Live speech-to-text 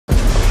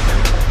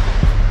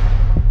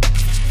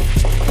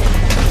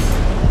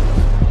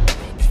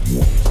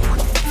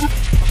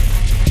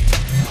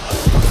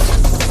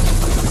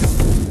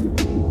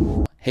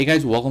Hey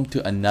guys, welcome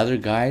to another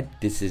guide.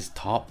 This is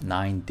top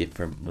 9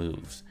 different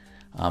moves.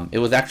 It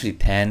was actually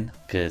 10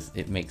 because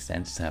it makes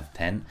sense to have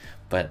 10,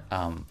 but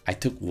I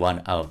took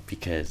one out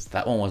because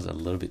that one was a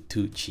little bit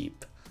too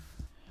cheap.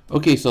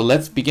 Okay, so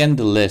let's begin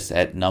the list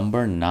at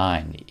number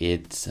 9.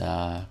 It's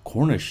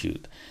corner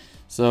shoot.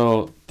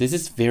 So this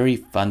is very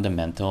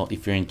fundamental.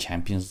 If you're in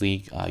Champions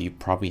League, you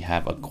probably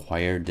have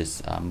acquired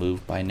this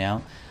move by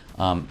now,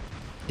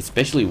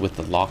 especially with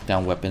the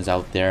lockdown weapons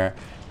out there,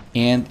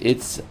 and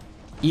it's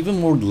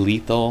even more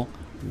lethal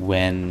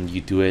when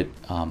you do it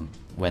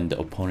when the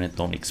opponent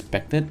don't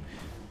expect it.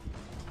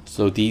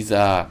 So these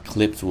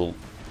clips will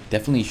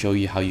definitely show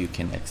you how you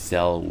can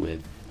excel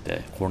with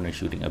the corner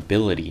shooting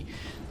ability.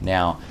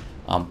 Now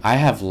I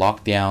have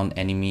locked down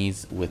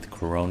enemies with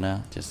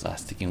Corona, just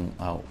sticking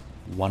out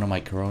one of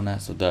my Corona.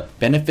 So the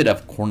benefit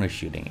of corner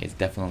shooting is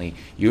definitely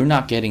you're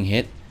not getting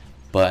hit,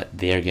 but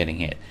they're getting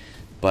hit.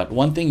 But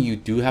one thing you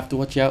do have to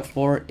watch out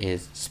for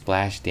is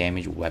splash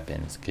damage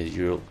weapons, because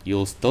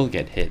you'll still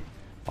get hit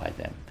by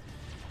them.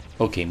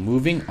 Okay,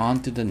 moving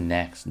on to the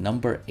next,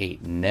 number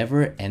 8,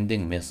 never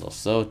ending missiles.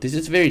 So this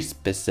is very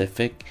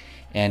specific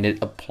and it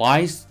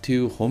applies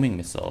to homing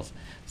missiles.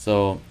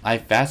 So I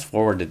fast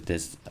forwarded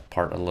this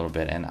part a little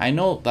bit, and I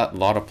know that a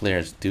lot of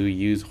players do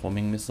use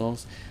homing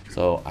missiles,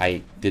 so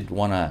I did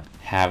want to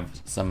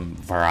have some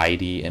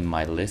variety in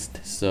my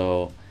list.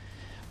 So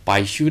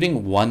by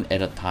shooting one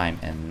at a time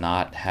and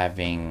not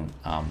having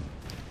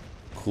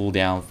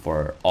cooldown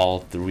for all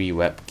 3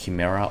 web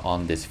Chimera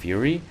on this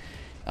Fury,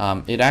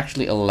 it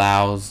actually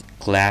allows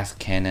glass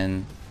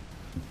cannon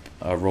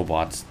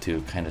robots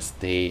to kind of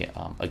stay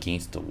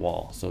against the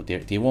wall, so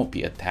they won't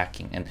be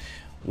attacking. And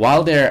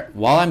while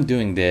I'm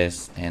doing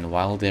this, and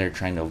while they're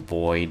trying to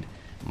avoid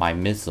my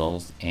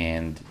missiles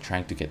and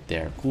trying to get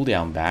their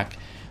cooldown back,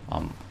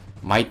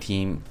 my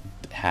team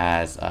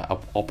has an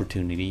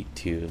opportunity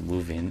to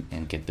move in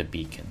and get the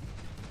beacon.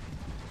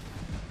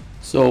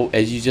 So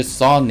as you just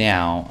saw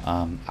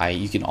now,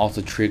 you can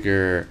also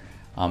trigger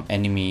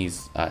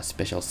enemies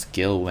special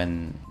skill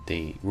when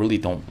they really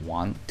don't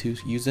want to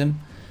use them.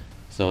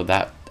 So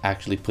that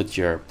actually puts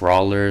your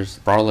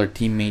brawler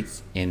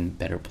teammates in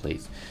better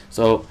place.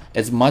 So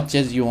as much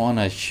as you want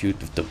to shoot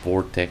with the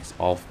vortex,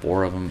 all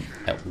 4 of them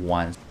at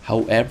once,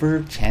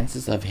 however,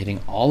 chances of hitting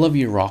all of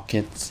your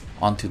rockets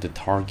onto the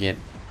target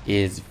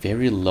is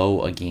very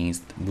low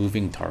against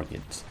moving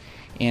targets,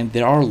 and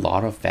there are a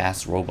lot of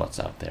fast robots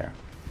out there.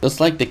 Just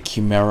like the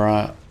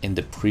Chimera in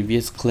the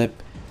previous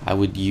clip, I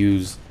would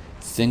use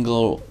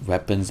single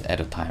weapons at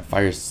a time,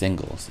 fire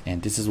singles,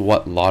 and this is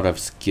what a lot of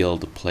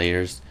skilled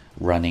players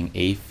running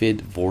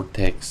Aphid,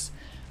 Vortex,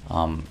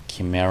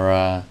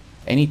 Chimera,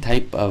 any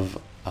type of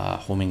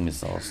homing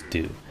missiles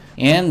do.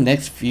 And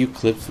next few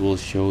clips will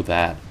show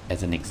that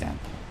as an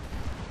example.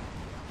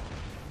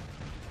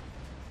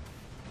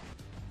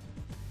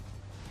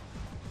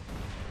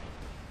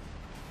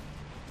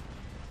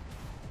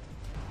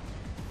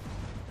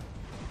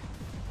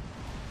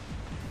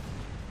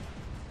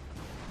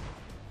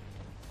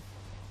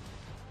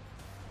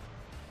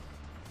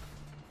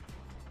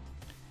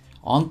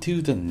 On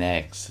to the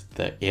next,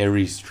 the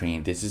Ares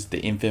train. This is the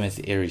infamous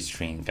Ares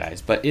train,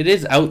 guys, but it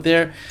is out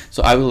there,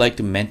 so I would like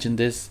to mention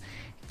this.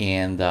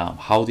 And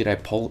how did I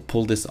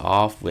pull this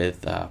off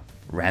with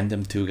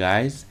random 2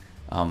 guys?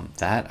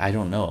 That I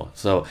don't know.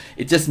 So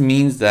it just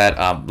means that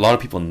a lot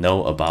of people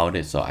know about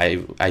it, so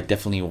I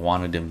definitely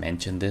wanted to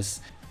mention this.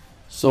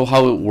 So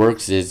how it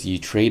works is you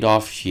trade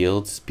off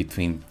shields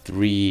between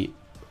 3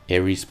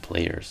 Ares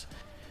players.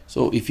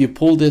 So if you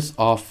pull this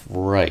off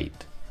right,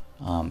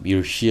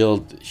 your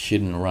shield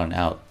shouldn't run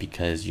out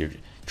because you're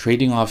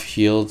trading off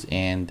shields,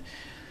 and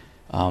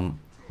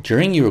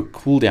during your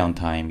cooldown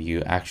time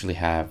you actually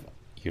have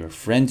your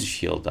friend's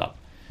shield up.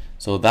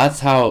 So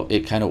that's how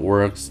it kind of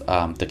works.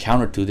 The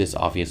counter to this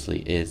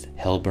obviously is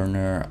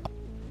Hellburner,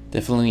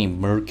 definitely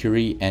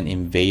Mercury and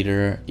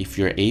Invader if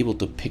you're able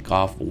to pick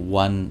off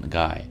one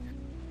guy.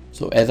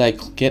 So as I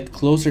get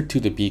closer to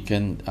the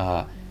beacon,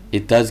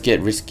 it does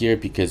get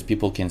riskier because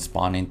people can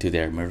spawn into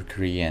their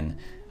Mercury and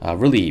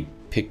really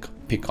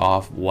pick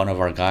off one of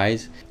our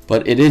guys,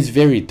 but it is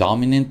very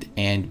dominant,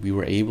 and we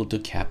were able to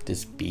cap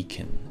this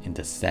beacon in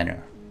the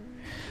center.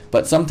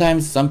 But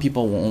sometimes some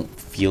people won't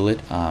feel it.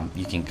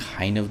 You can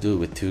kind of do it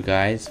with 2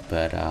 guys,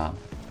 but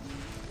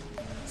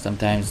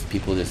sometimes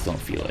people just don't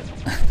feel it.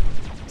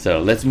 So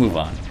let's move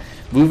on.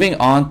 Moving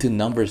on to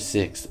number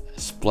 6,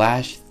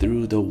 splash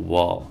through the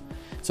wall.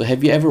 So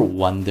have you ever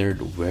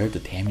wondered where the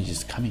damage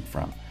is coming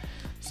from?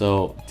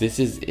 So this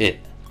is it.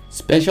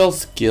 Special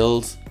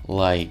skills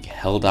like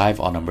Hell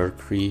Dive on a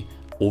Mercury,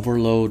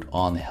 Overload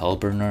on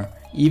Hellburner,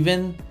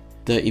 even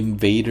the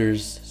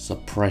Invader's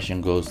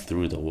suppression goes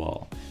through the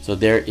wall. So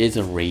there is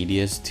a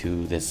radius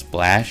to this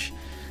splash.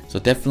 So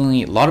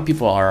definitely a lot of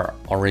people are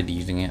already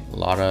using it. A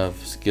lot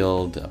of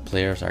skilled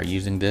players are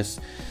using this.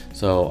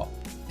 So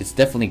it's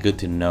definitely good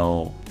to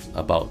know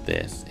about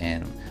this.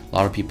 And a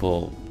lot of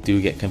people do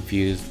get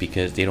confused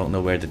because they don't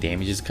know where the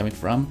damage is coming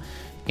from,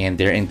 and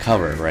they're in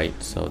cover, right?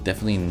 So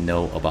definitely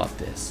know about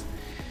this.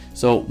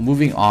 So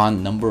moving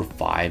on, number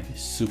 5,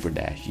 super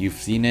dash. You've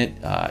seen it.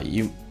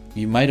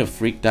 You might have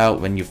freaked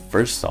out when you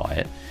first saw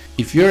it.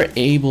 If you're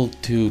able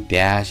to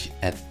dash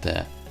at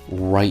the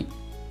right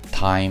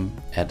time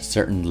at a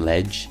certain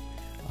ledge,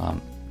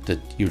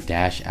 your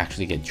dash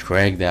actually get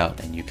dragged out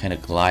and you kind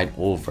of glide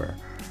over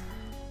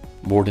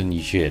more than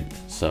you should.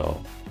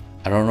 So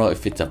I don't know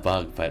if it's a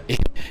bug, but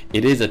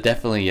it is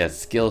definitely a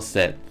skill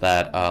set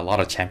that a lot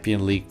of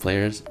Champion League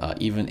players,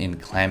 even in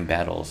clan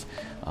battles,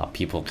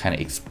 people kind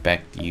of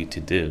expect you to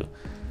do.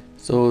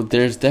 So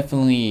there's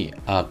definitely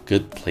a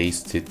good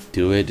place to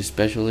do it,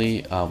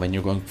 especially when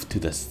you're going to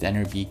the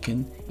center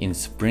beacon in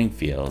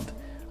Springfield.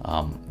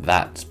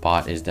 That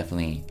spot is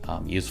definitely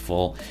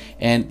useful,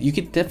 and you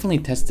could definitely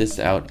test this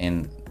out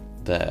in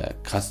the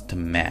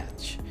custom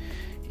match.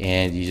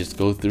 And you just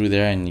go through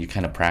there and you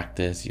kind of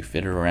practice, you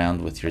fit it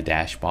around with your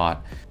dash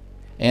bot.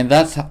 And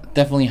that's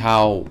definitely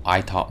how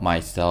I taught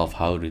myself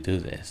how to do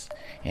this.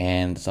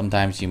 And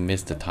sometimes you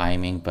miss the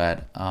timing,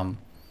 but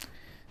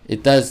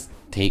it does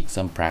take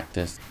some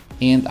practice.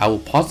 And I will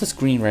pause the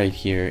screen right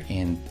here,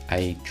 and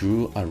I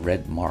drew a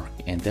red mark.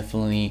 And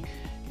definitely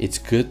it's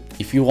good,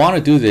 if you want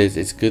to do this,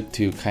 it's good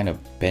to kind of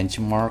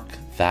benchmark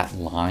that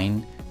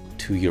line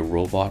to your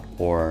robot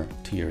or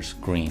to your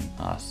screen,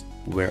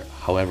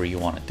 however you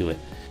want to do it.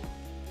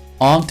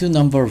 On to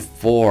number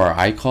 4,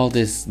 I call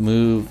this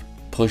move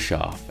push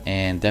off,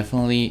 and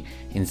definitely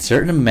in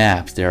certain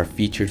maps there are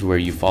features where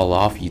you fall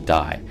off, you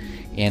die.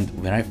 And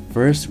when I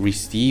first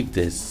received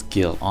this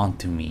skill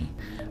onto me,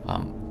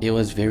 it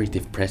was very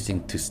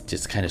depressing to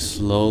just kind of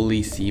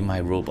slowly see my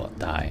robot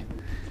die.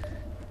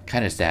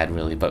 Kind of sad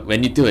really, but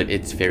when you do it,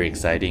 it's very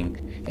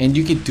exciting, and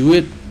you can do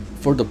it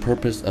for the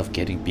purpose of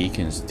getting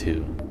beacons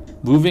too.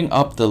 Moving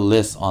up the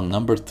list on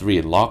number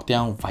 3,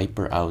 Lockdown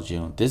Viper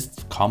Aljun. This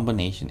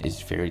combination is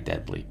very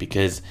deadly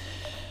because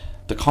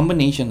the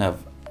combination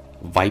of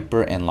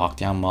Viper and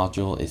Lockdown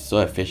module is so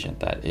efficient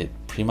that it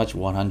pretty much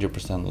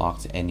 100%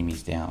 locks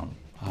enemies down.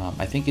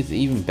 I think it's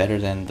even better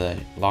than the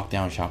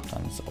Lockdown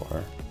shotguns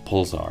or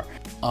Pulsar.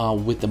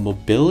 With the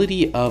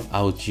mobility of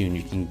Aljun,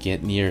 you can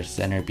get near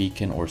center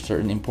beacon or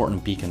certain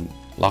important beacon,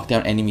 lock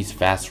down enemies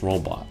fast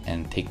robot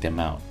and take them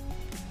out.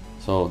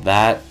 So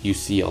that you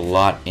see a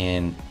lot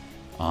in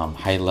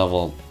high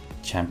level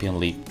Champion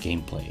League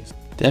gameplays.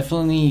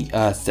 Definitely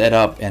set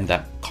up and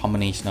that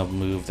combination of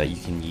moves that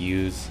you can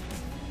use.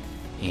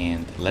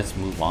 And let's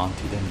move on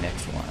to the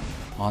next one.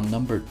 On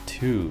number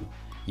 2,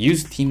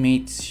 use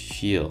teammates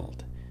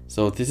shield.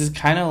 So this is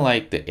kind of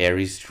like the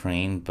Ares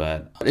train,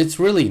 but it's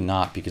really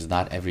not, because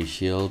not every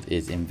shield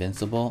is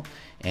invincible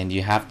and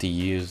you have to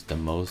use the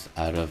most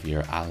out of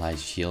your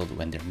ally's shield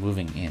when they're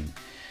moving in.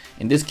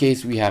 In this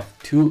case, we have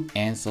 2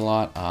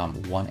 Ancelot.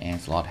 One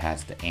Ancelot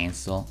has the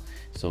Ancel,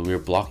 so we're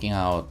blocking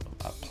out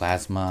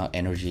plasma,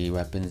 energy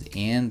weapons,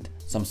 and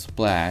some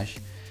splash.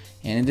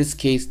 And in this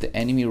case, the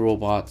enemy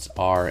robots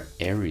are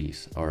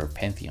Ares or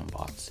Pantheon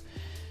bots.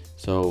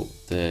 So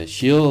the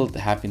shield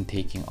have been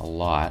taking a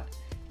lot,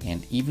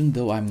 and even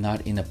though I'm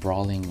not in a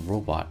brawling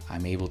robot,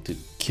 I'm able to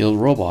kill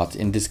robots,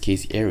 in this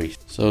case Ares.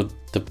 So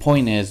the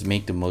point is,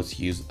 make the most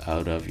use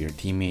out of your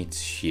teammate's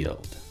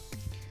shield.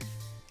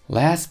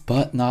 Last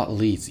but not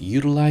least,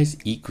 utilize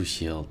Eco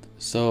Shield.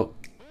 So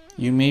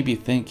you may be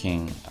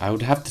thinking, I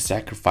would have to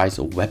sacrifice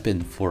a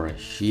weapon for a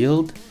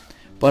shield,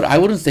 but I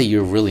wouldn't say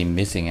you're really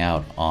missing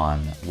out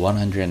on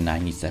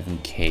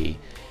 197k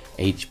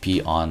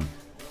HP on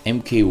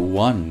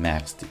MK1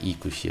 maxed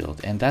Eco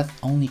Shield, and that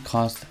only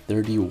costs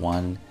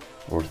 31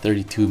 or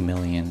 32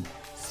 million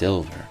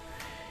silver.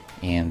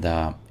 And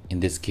in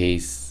this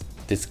case,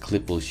 this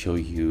clip will show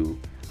you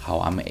how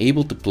I'm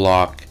able to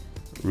block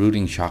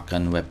rooting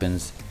shotgun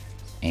weapons,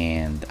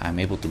 and I'm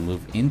able to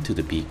move into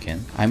the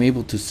beacon. I'm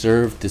able to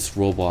serve this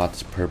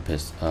robot's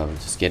purpose of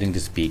just getting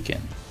this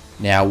beacon.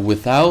 Now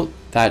without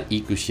that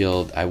Eco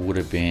Shield, I would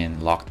have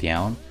been locked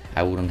down.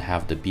 I wouldn't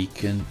have the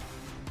beacon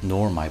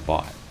nor my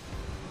bot.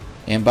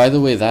 And by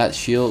the way, that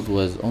shield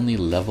was only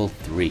level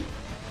 3.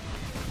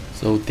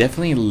 So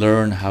definitely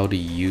learn how to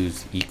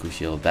use Eco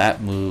Shield.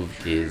 That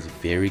move is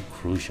very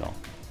crucial.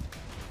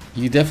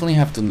 You definitely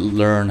have to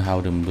learn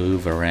how to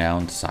move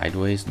around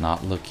sideways,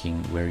 not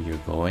looking where you're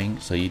going.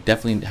 So you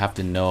definitely have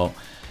to know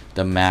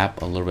the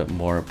map a little bit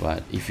more.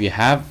 But if you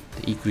have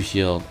the Eco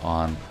Shield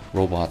on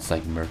robots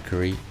like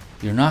Mercury,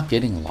 you're not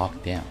getting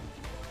locked down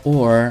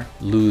or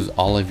lose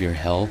all of your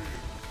health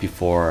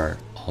before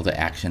all the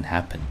action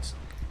happens.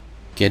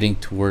 Getting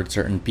towards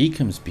certain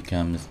beacons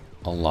becomes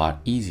a lot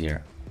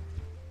easier.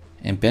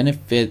 And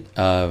benefit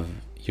of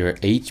your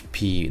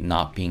HP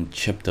not being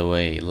chipped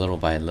away little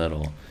by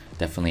little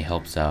definitely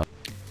helps out.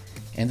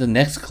 And the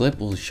next clip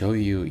will show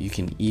you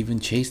can even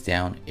chase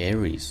down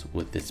Ares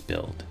with this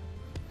build.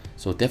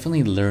 So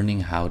definitely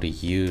learning how to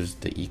use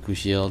the Eco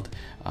Shield,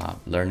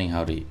 learning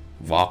how to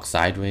walk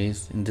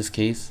sideways in this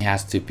case,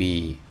 has to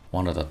be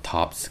one of the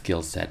top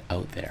skill set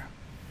out there.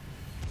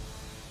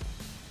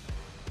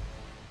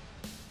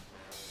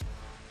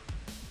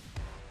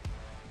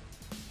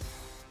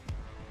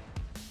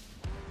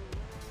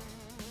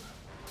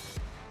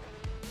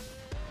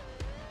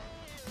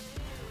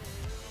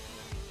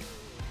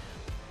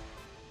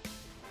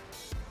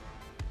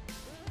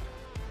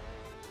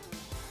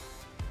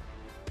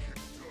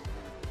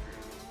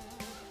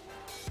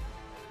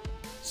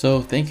 So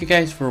thank you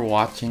guys for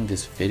watching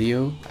this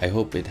video. I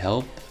hope it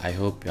helped. I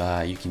hope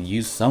you can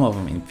use some of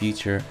them in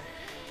future.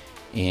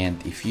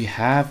 And if you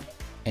have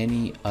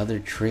any other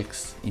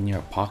tricks in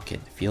your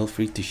pocket, feel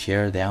free to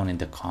share down in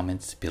the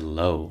comments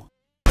below.